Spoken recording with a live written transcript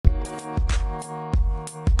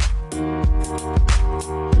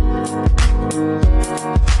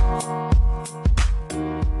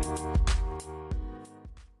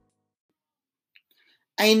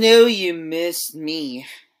I know you missed me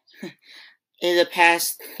in the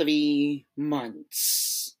past 3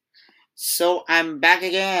 months. So I'm back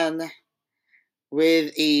again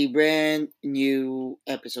with a brand new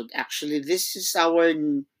episode. Actually, this is our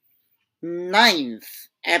ninth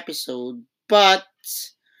episode, but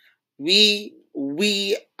we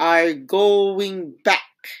are going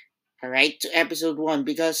back, all right, to episode 1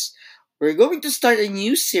 because we're going to start a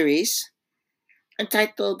new series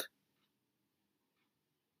entitled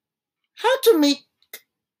How to Make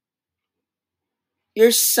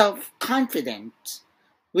Yourself Confident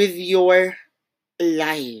with Your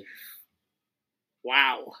Life.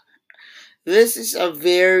 Wow. This is a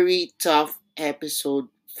very tough episode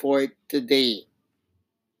for today.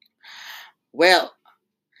 Well,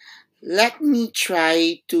 let me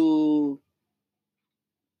try to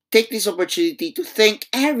take this opportunity to thank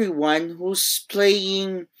everyone who's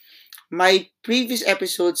playing my previous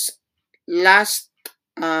episodes last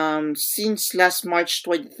since last March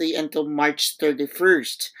 23 until March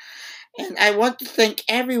 31st. And I want to thank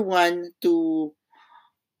everyone to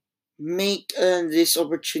make this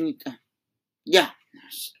opportunity. Yeah,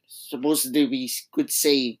 supposedly we could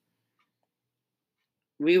say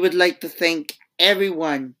we would like to thank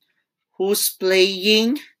everyone who's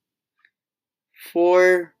playing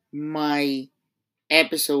for my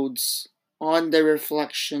episodes on the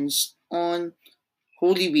reflections on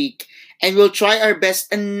Holy Week, and we'll try our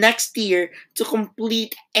best next year to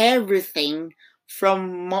complete everything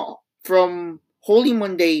from Holy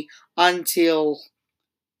Monday until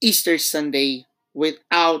Easter Sunday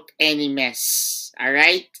without any mess. All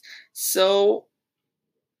right? So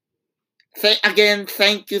again,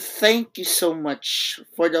 thank you so much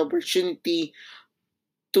for the opportunity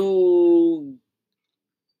to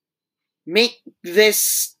make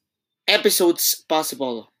this episodes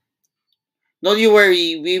possible. Don't you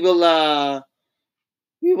worry, we will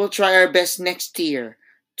try our best next year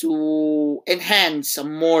to enhance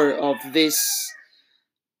more of these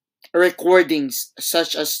recordings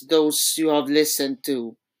such as those you have listened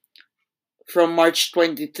to from March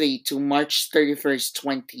 23 to March 31st,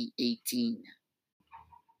 2018.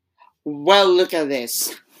 Well, look at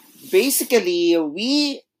this. Basically,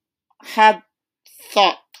 we had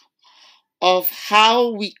thought of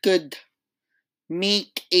how we could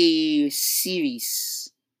make a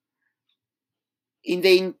series in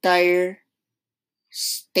the entire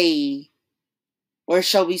stay, or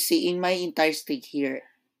shall we say, in my entire stay here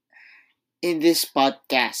in this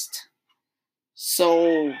podcast.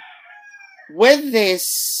 So, with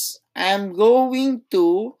this, I'm going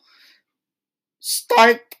to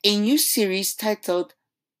start a new series titled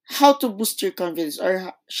How to Boost Your Confidence,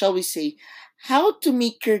 or shall we say, How to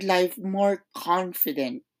Make Your Life More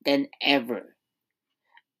Confident Than Ever.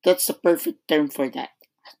 That's the perfect term for that.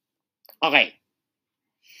 Okay,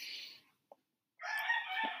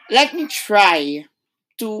 let me try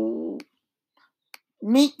to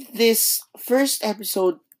make this first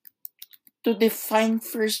episode to define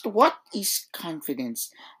first what is confidence.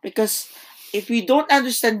 Because if we don't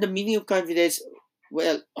understand the meaning of confidence,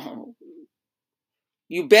 well,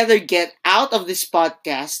 you better get out of this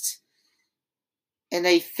podcast. And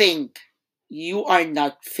I think you are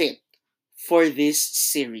not fit for this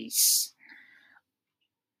series.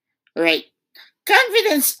 Right.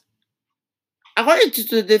 Confidence, according to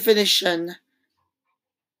the definition,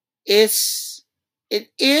 is it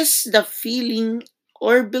is the feeling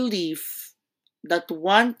or belief that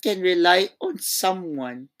one can rely on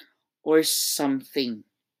someone or something.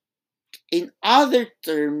 In other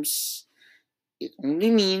terms, it only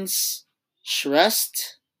means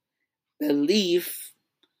trust, belief,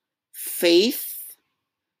 faith,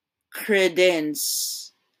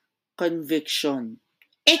 credence, conviction.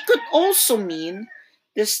 It could also mean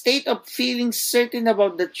the state of feeling certain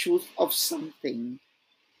about the truth of something.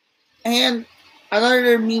 And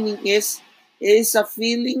another meaning is it is a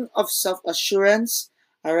feeling of self assurance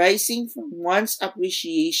arising from one's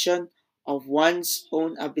appreciation of one's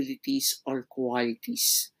own abilities or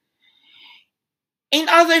qualities. In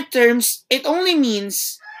other terms, it only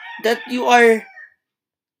means that you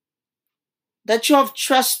have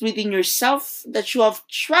trust within yourself, that you have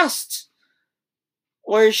trust,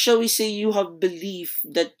 or shall we say you have belief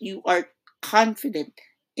that you are confident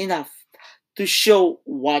enough to show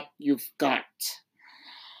what you've got.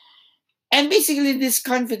 And basically, this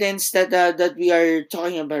confidence that we are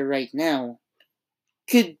talking about right now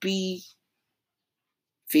could be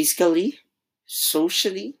physically,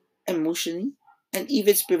 socially, emotionally, and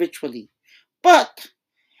even spiritually. But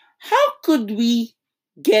how could we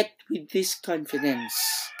get with this confidence?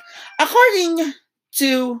 According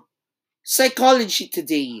to Psychology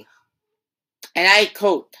Today, And I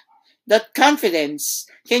quote, that confidence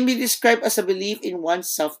can be described as a belief in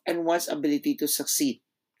oneself and one's ability to succeed.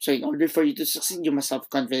 So in order for you to succeed, you must have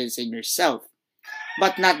confidence in yourself,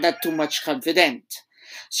 but not that too much confident.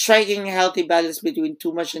 Striking a healthy balance between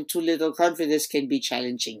too much and too little confidence can be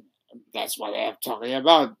challenging. That's what I am talking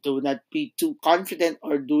about. Do not be too confident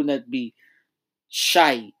or do not be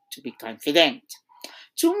shy to be confident.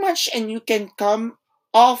 Too much and you can come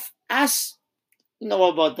off as, you know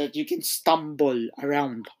about that, you can stumble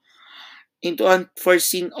around into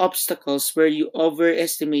unforeseen obstacles where you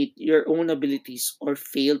overestimate your own abilities or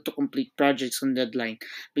fail to complete projects on deadline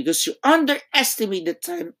because you underestimate the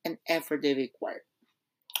time and effort they require.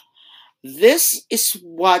 This is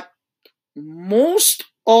what most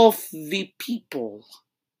of the people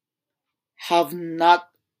have not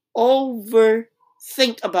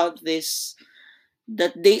overthink about this,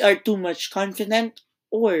 that they are too much confident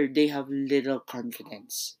or they have little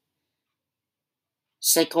confidence.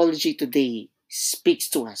 Psychology today speaks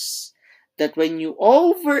to us that when you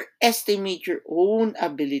overestimate your own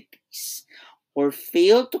abilities or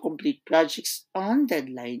fail to complete projects on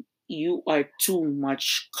deadline, you are too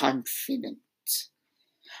much confident.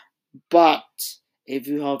 But if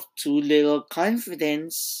you have too little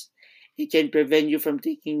confidence, it can prevent you from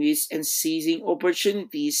taking risks and seizing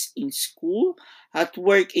opportunities in school, at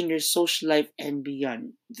work, in your social life, and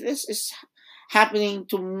beyond. This is happening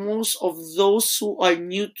to most of those who are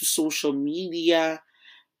new to social media,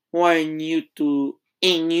 who are new to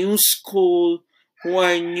a new school, who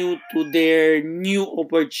are new to their new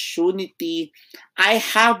opportunity. I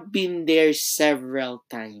have been there several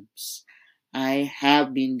times. I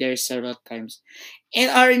have been there several times. In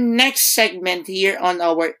our next segment here on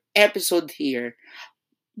our episode here,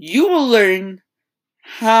 you will learn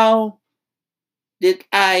how did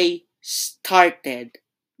I started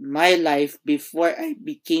my life before I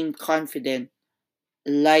became confident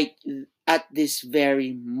like at this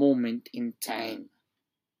very moment in time.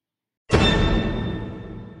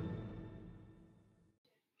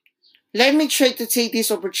 Let me try to take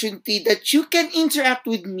this opportunity that you can interact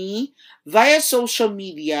with me via social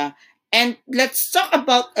media, and let's talk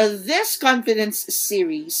about this confidence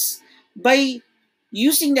series by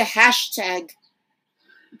using the hashtag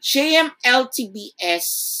JMLTBS,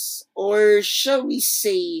 or shall we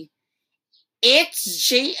say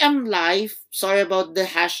it's JM Life. Sorry about the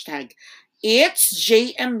hashtag. It's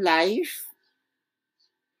JM Life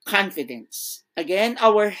Confidence. Again,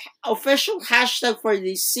 our official hashtag for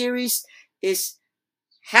this series is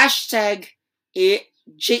hashtag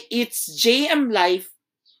it's JM Life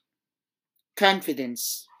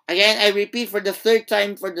Confidence. Again, I repeat for the third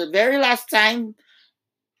time, for the very last time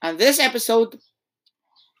on this episode,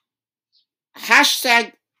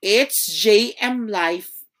 hashtag it's JM Life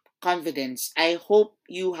Confidence. I hope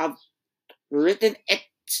you have written it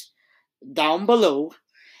down below,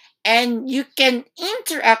 and you can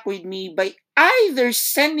interact with me by either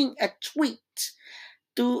sending a tweet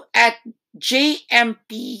to at JMPANGELOYT,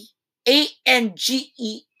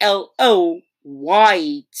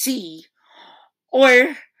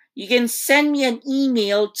 or you can send me an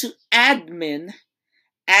email to admin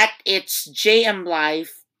at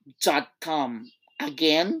itsjmlife.com.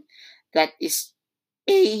 Again, that is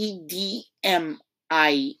ADMIN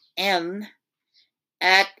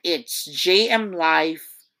at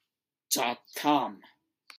itsjmlife.com.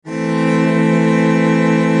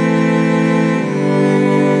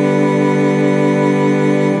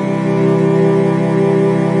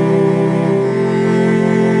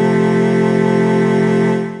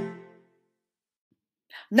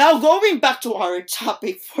 Now, going back to our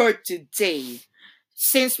topic for today,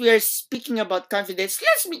 since we are speaking about confidence,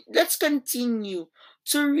 let's continue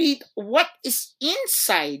to read what is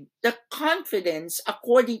inside the confidence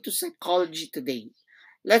according to psychology today.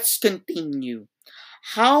 Let's continue.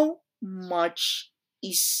 How much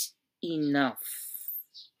is enough?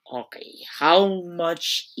 Okay, how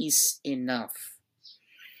much is enough?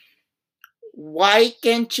 Why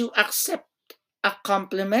can't you accept a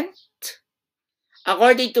compliment?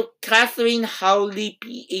 According to Catherine Howley,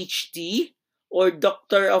 PhD, or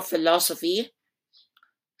Doctor of Philosophy,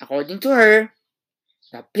 according to her,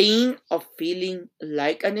 the pain of feeling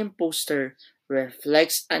like an imposter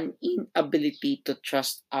reflects an inability to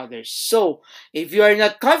trust others. So, if you are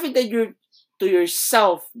not confident to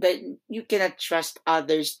yourself, then you cannot trust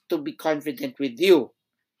others to be confident with you.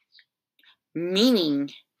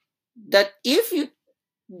 Meaning that if you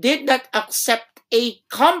did not accept a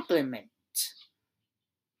compliment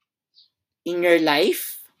in your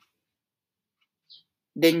life,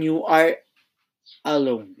 then you are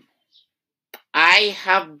alone. I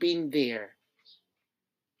have been there.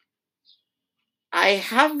 I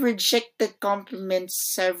have rejected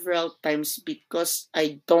compliments several times because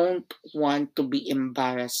I don't want to be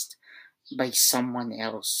embarrassed by someone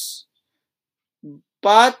else.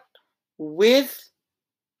 But with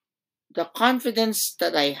the confidence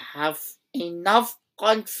that I have, enough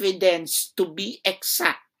confidence to be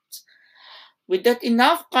exact, with that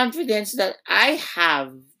enough confidence that I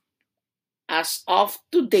have as of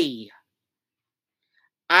today,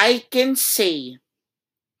 I can say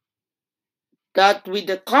that with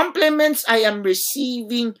the compliments I am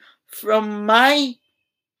receiving from my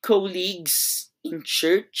colleagues in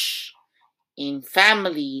church, in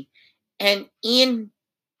family, and in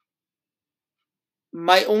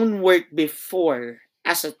my own work before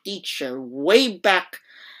as a teacher way back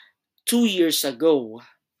 2 years ago,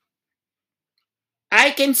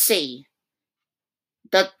 I can say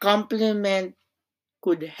that compliment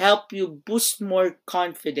could help you boost more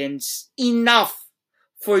confidence enough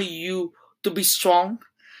for you to be strong,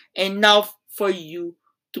 enough for you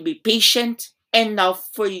to be patient, enough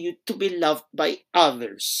for you to be loved by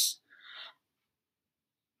others.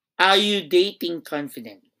 Are you dating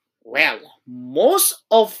confident? Well, most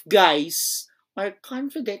of guys are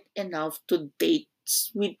confident enough to date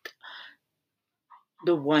with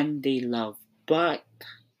the one they love. But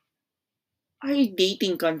are you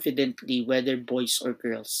dating confidently, whether boys or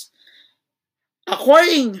girls?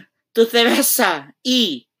 According to Teresa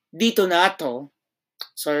E. Di Donato,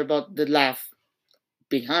 sorry about the laugh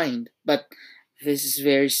behind, but this is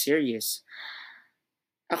very serious.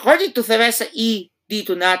 According to Teresa E. Di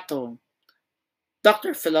Donato,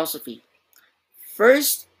 Dr. Philosophy,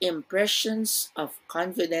 first impressions of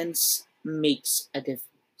confidence makes a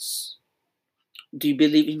difference. Do you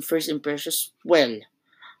believe in first impressions? Well,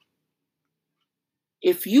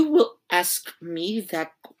 if you will ask me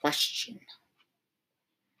that question,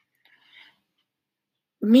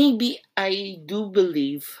 maybe I do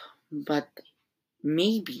believe, but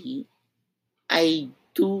maybe I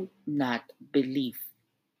do not believe.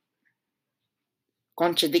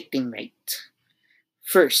 Contradicting, right?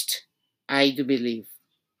 First, I do believe.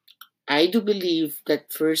 I do believe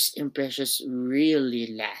that first impressions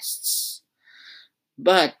really lasts.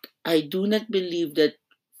 But I do not believe that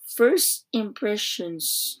first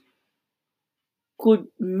impressions could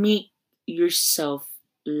make yourself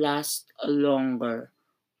last longer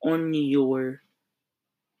on your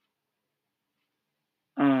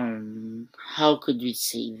how could we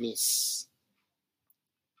say this?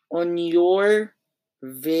 On your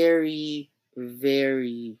very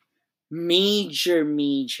very major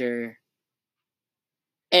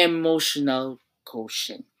emotional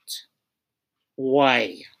quotient.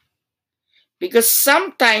 Why? Because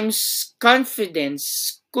sometimes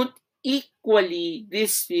confidence could equally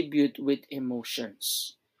distribute with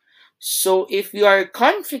emotions. So if you are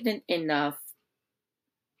confident enough,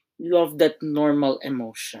 you have that normal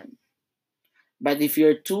emotion. But if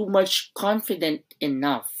you're too much confident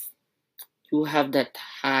enough, you have that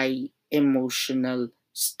high emotional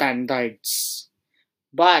standards.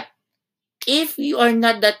 But if you are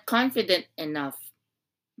not that confident enough,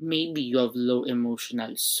 maybe you have low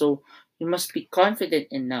emotional. So you must be confident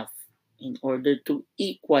enough in order to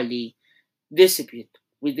equally distribute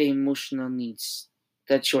with the emotional needs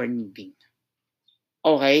that you are needing.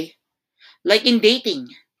 Okay? Like in dating,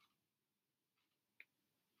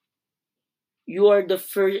 you are the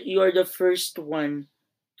first one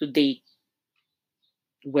to date,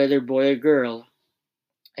 whether boy or girl,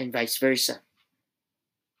 and vice versa.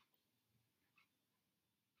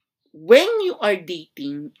 When you are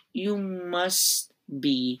dating, you must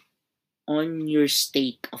be on your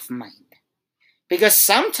state of mind. Because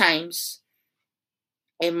sometimes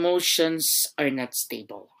emotions are not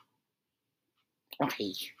stable.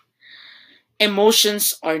 Okay.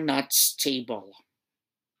 Emotions are not stable.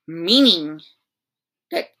 Meaning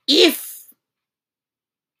that if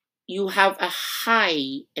you have a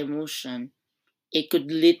high emotion, it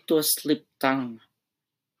could lead to a slip tongue.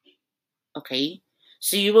 Okay?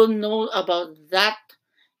 So you will know about that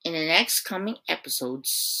in the next coming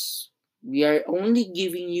episodes. We are only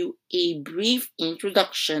giving you a brief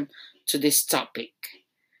introduction to this topic.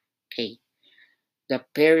 Okay. The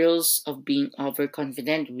perils of being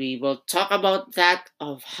overconfident. We will talk about that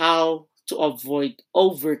of how to avoid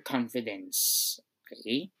overconfidence.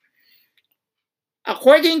 Okay.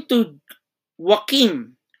 According to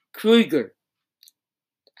Joachim Kruger,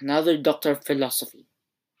 another doctor of philosophy,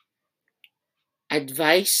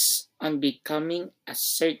 advice on becoming as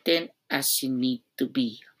certain as you need to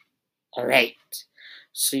be. Alright.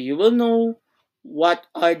 So you will know What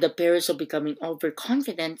are the perils of becoming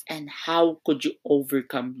overconfident and how could you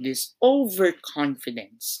overcome this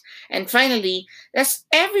overconfidence? And finally, does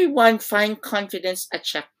everyone find confidence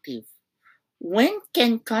attractive? When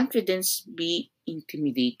can confidence be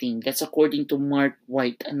intimidating? That's according to Mark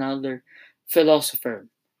White, another philosopher.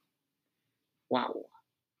 Wow.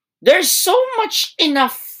 There's so much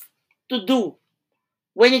enough to do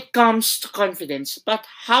when it comes to confidence, but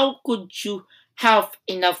how could you have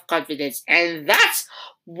enough confidence? And that's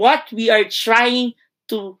what we are trying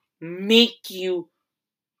to make you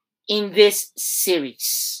in this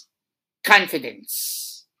series.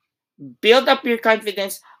 Confidence. Build up your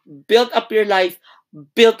confidence, build up your life,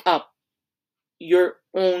 build up your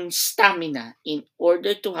own stamina in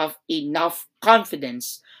order to have enough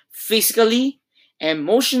confidence physically,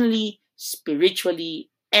 emotionally, spiritually,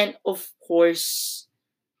 and of course,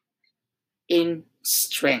 in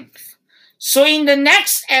strength. So, in the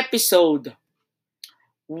next episode,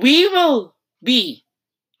 we will be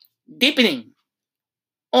deepening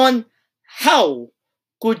on how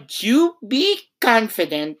could you be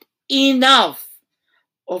confident enough.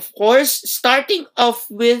 Of course, starting off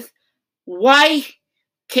with why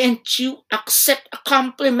can't you accept a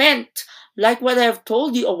compliment? Like what I have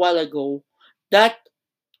told you a while ago, that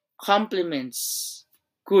compliments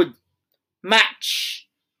could match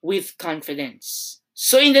with confidence.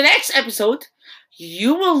 So in the next episode,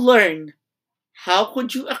 you will learn how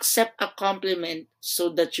could you accept a compliment so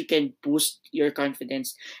that you can boost your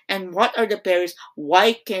confidence, and what are the pairs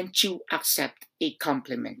why can't you accept a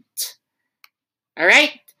compliment. All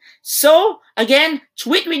right? So again,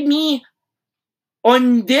 tweet with me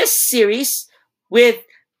on this series with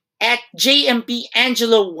at JMP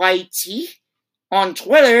Angelo YT on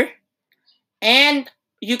Twitter. And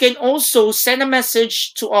you can also send a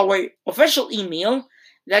message to our official email,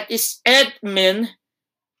 that is admin,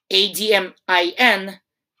 ADMIN,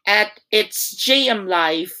 at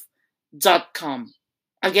itsjmlife.com.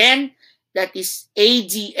 Again, that is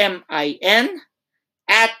ADMIN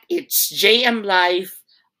at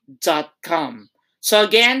itsjmlife.com. So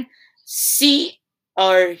again, see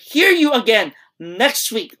or hear you again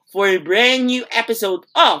next week for a brand new episode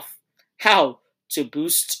of How to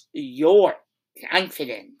Boost Your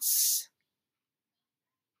Confidence.